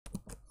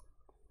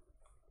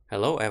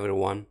Hello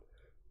everyone,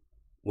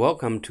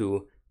 welcome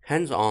to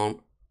Hands-on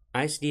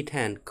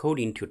ICD-10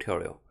 Coding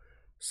Tutorial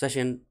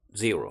Session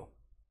 0,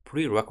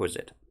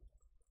 Prerequisite.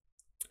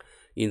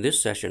 In this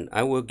session,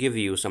 I will give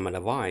you some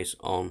advice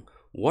on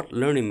what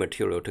learning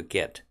material to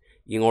get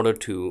in order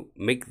to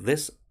make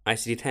this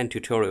ICD-10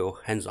 tutorial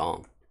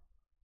hands-on.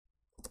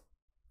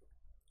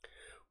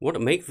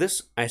 What makes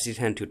this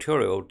ICD-10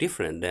 tutorial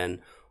different than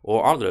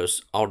all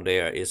others out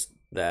there is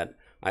that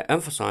I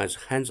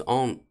emphasize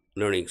hands-on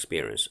learning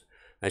experience.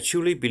 I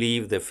truly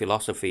believe the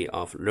philosophy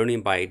of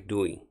learning by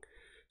doing.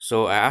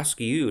 So I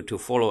ask you to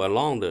follow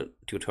along the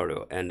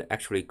tutorial and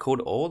actually code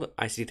all the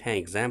ICD-10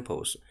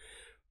 examples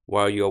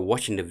while you're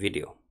watching the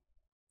video.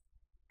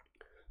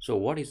 So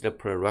what is the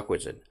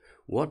prerequisite?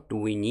 What do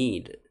we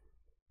need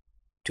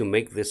to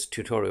make this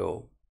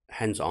tutorial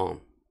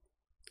hands-on?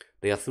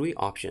 There are three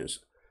options.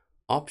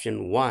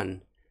 Option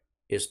 1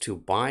 is to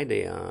buy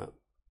the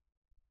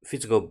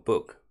physical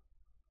book.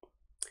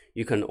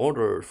 You can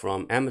order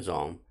from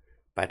Amazon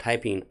by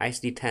typing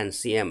ICD-10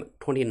 CM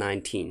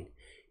 2019.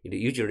 It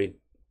usually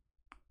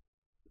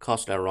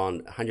costs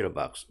around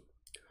 $100.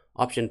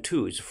 Option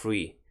 2 is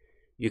free.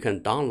 You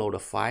can download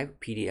 5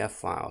 PDF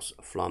files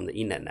from the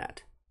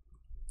internet.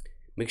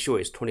 Make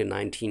sure it's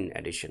 2019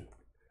 edition.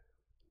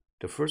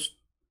 The first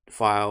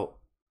file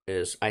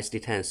is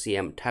ICD-10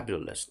 CM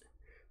tabular list.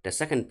 The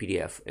second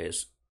PDF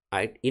is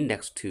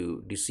index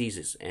to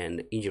diseases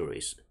and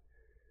injuries.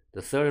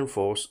 The third and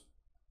fourth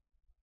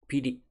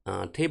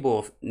table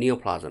of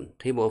neoplasm,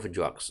 table of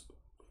drugs.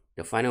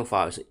 The final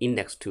file is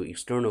index to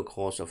external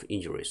cause of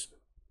injuries.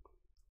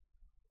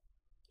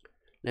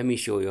 Let me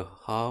show you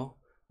how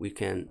we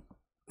can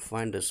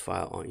find this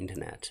file on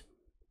internet.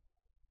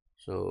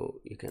 So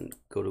you can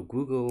go to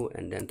Google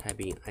and then type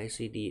in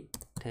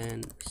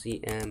ICD-10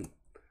 CM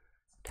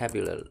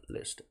tabular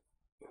list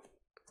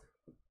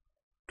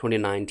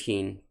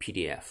 2019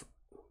 PDF.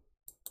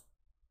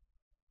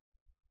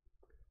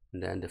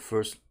 And then the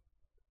first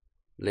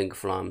link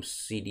from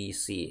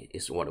CDC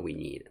is what we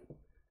need.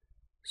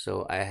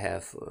 So I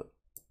have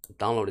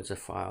downloaded the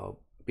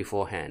file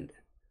beforehand.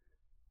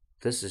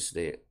 This is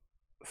the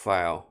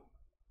file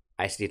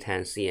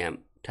ICD-10 CM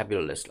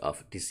tabular list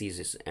of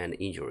diseases and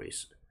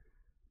injuries.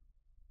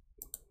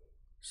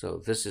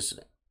 So this is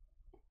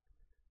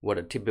what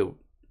a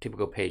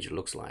typical page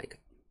looks like.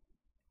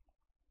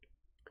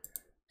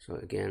 So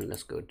again,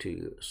 let's go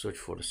to search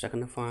for the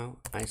second file,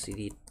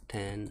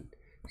 ICD-10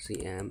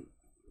 CM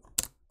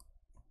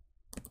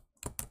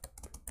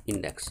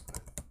index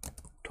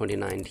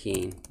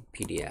 2019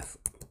 PDF.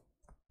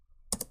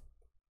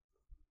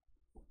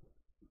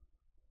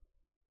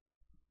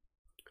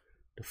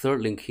 The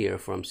third link here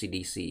from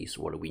CDC is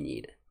what we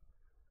need.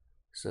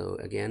 So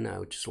again,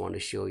 I just want to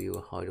show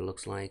you how it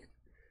looks like.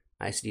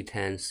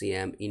 ICD-10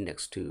 CM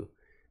index to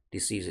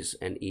diseases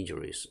and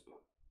injuries.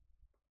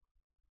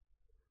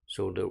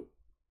 So the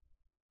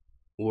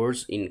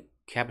words in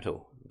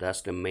capital,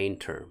 that's the main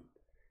term.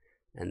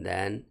 And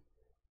then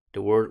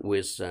the word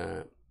with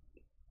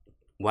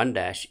 1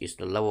 dash is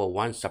the level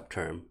 1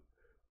 subterm,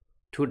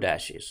 2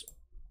 dashes,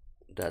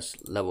 that's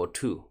level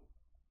 2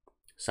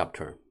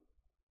 subterm.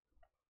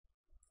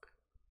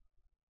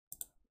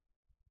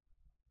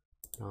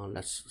 Now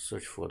let's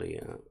search for the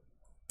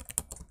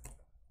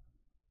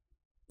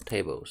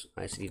tables,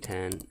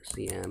 ICD-10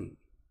 CM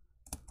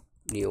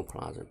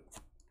neoplasm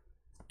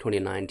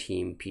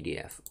 2019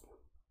 PDF.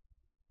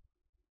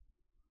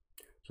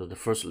 So the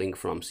first link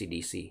from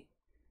CDC.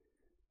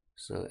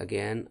 So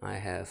again, I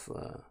have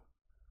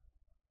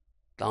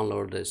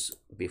downloaded this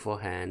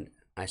beforehand,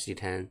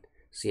 ICD-10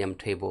 CM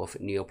table of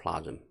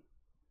neoplasm.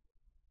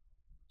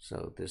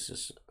 So this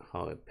is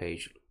how a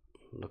page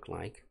look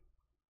like.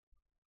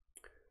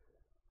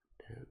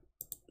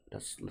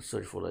 Let's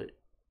search for the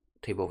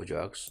table of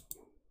drugs.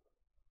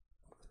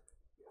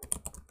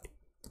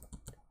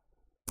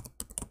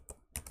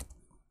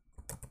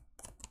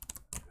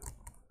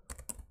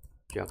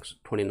 Drugs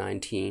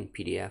 2019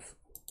 PDF.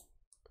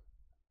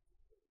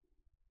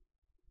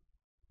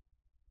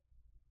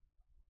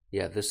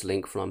 Yeah, this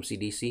link from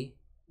CDC,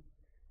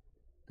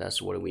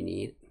 that's what we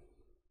need.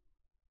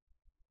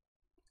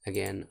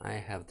 Again, I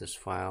have this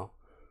file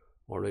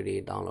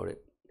already downloaded.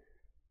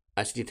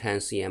 ICD-10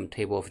 CM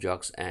table of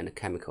drugs and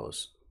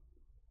chemicals.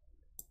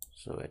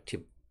 So a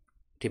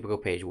typical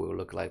page will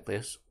look like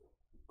this.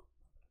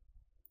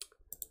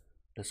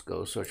 Let's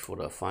go search for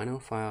the final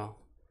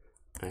file,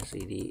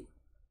 ICD-10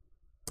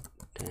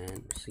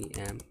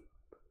 CM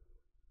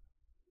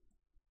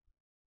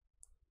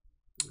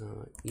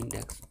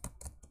index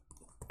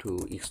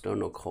to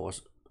external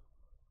cause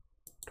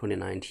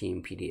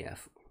 2019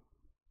 PDF.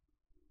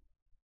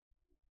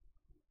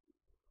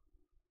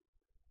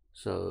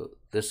 So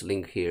this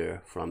link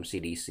here from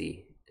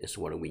CDC is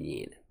what we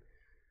need.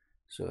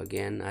 So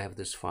again, I have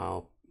this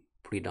file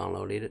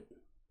pre-downloaded,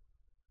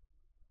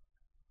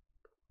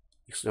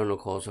 external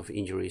cause of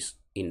injuries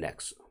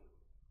index.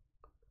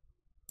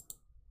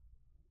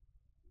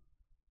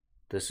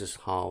 This is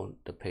how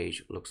the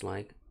page looks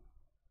like.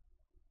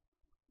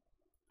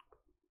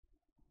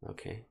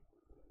 Okay.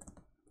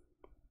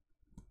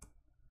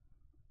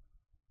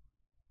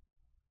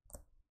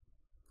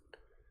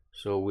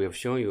 So we have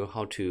shown you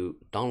how to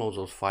download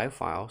those 5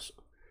 files.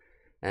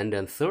 And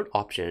then third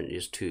option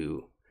is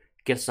to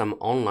get some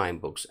online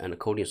books and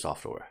coding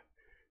software.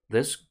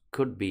 This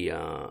could be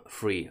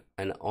free,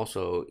 and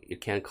also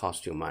it can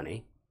cost you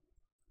money.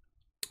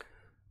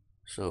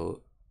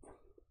 So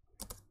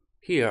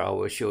here I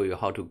will show you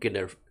how to get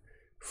a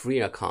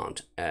free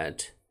account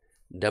at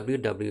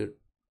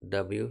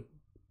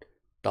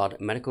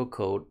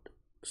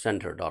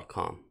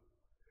www.medicalcodecenter.com.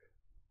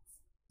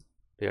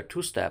 There are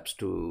 2 steps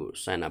to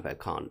sign up an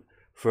account.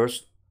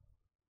 First,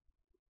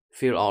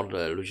 fill out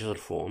the register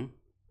form,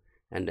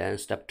 and then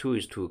step 2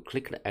 is to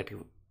click the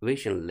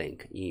activation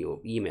link in your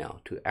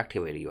email to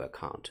activate your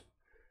account.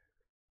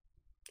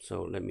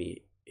 So let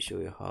me show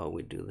you how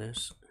we do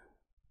this.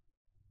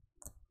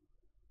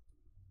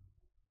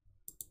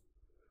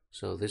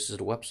 So this is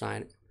the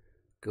website.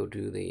 Go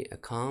to the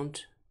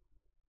account,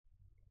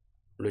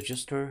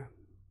 register,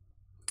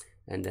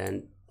 and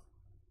then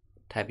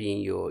type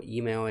in your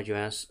email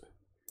address,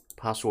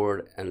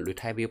 password, and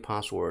retype your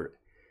password,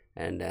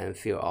 and then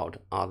fill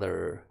out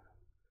other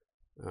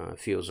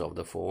fields of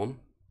the form.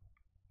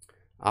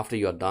 After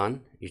you're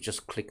done, you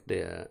just click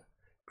the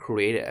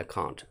create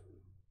account.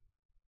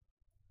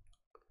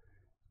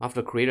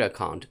 After create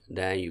account,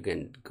 then you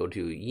can go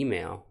to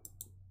email.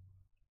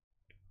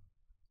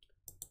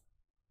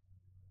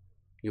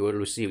 You will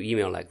receive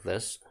email like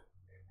this,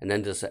 and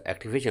then there's an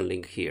activation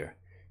link here.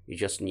 You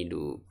just need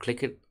to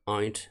click it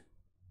on it.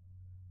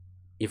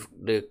 If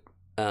the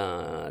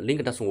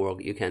link doesn't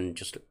work, you can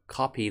just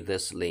copy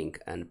this link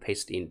and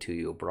paste it into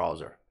your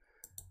browser.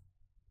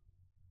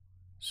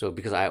 So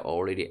because I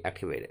already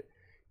activated,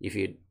 if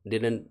you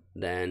didn't,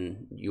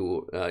 then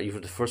you if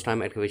the first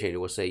time activation, it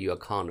will say your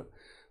account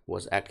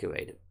was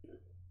activated.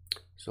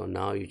 So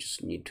now you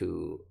just need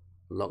to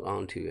log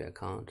on to your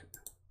account.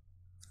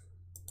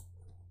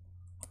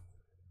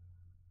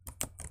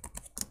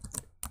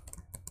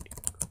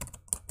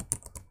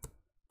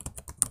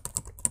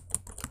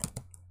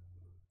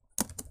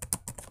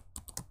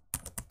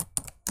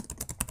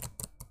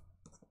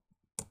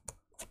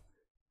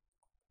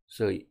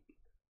 So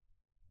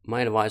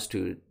my advice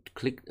to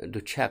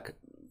check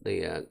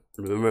the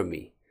remember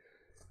me.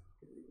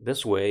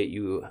 This way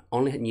you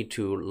only need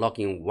to log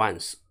in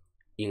once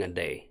in a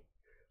day.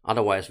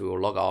 Otherwise we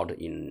will log out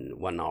in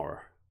 1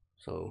 hour.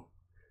 So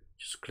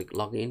just click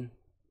login.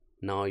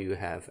 Now you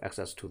have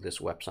access to this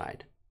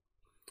website.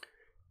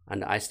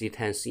 Under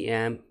ICD-10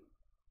 CM,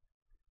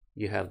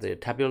 you have the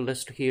tabular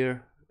list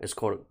here. It's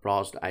called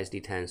Browse the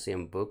ICD-10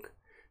 CM book,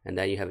 and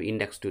then you have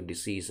index to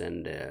disease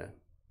and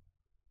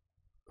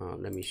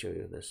let me show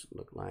you this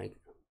look like.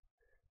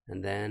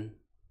 And then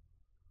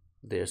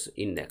there's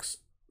index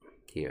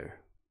here.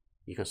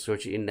 You can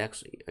search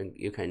index and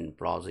you can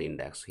browse the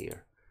index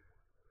here.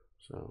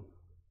 So,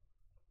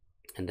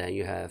 and then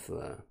you have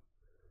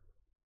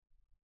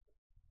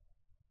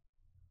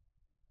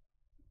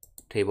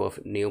table of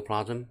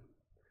neoplasm.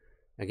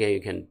 Again,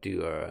 you can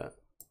do a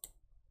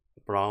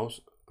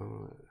browse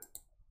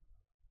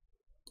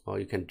or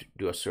you can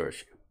do a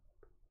search.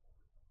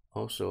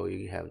 Also,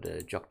 you have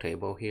the drug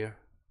table here.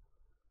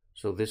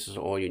 So this is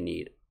all you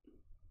need.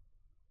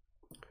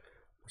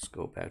 Let's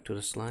go back to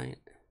the slide.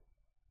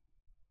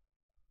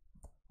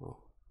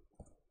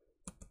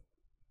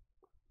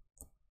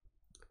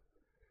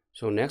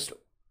 So next,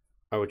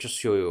 I will just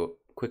show you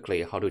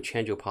quickly how to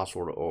change your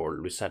password or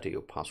reset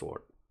your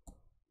password.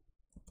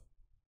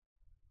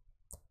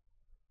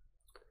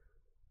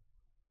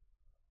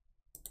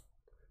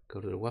 Go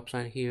to the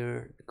website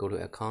here, go to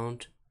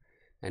account,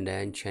 and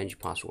then change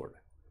password.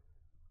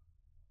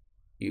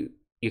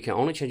 You can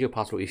only change your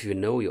password if you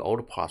know your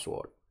old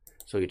password.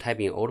 So you type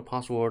in old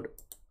password,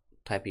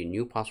 type in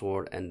new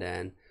password, and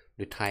then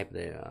retype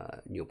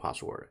the new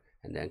password,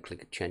 and then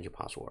click change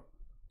password.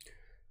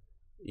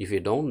 If you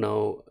don't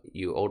know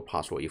your old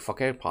password, you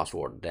forget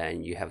password,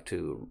 then you have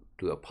to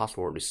do a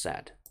password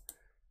reset.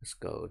 Let's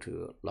go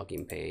to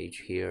login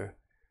page here,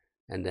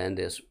 and then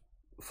there's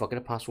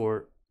forget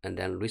password, and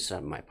then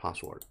reset my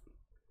password.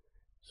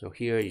 So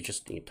here you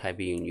just need to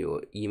type in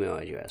your email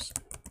address.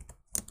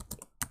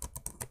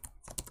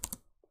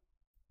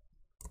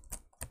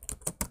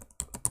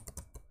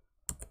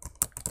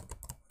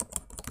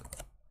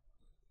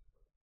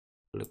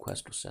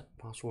 Request to set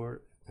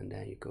password, and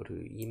then you go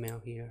to email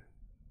here.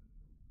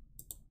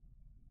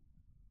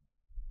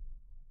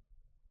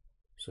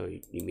 So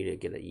you immediately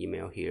get an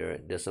email here.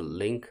 There's a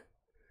link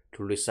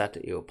to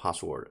reset your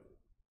password.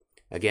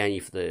 Again,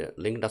 if the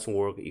link doesn't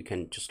work, you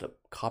can just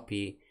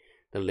copy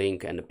the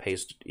link and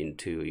paste it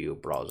into your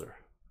browser.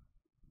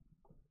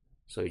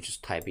 So you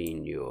just type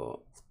in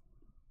your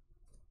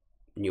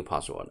new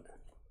password.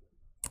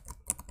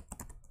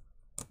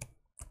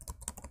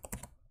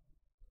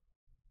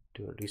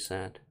 Do a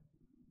reset.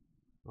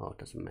 Oh, it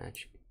doesn't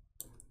match.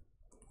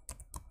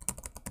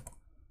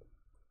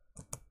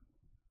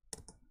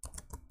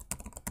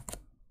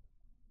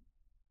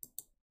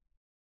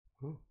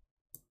 Oh.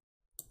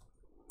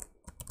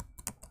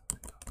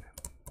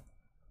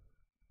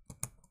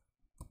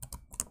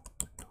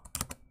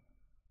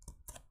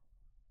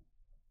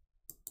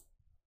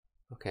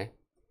 Okay.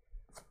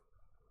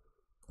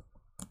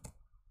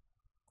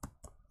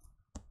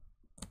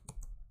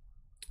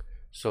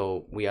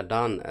 So we are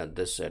done at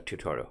this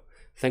tutorial.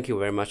 Thank you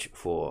very much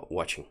for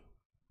watching.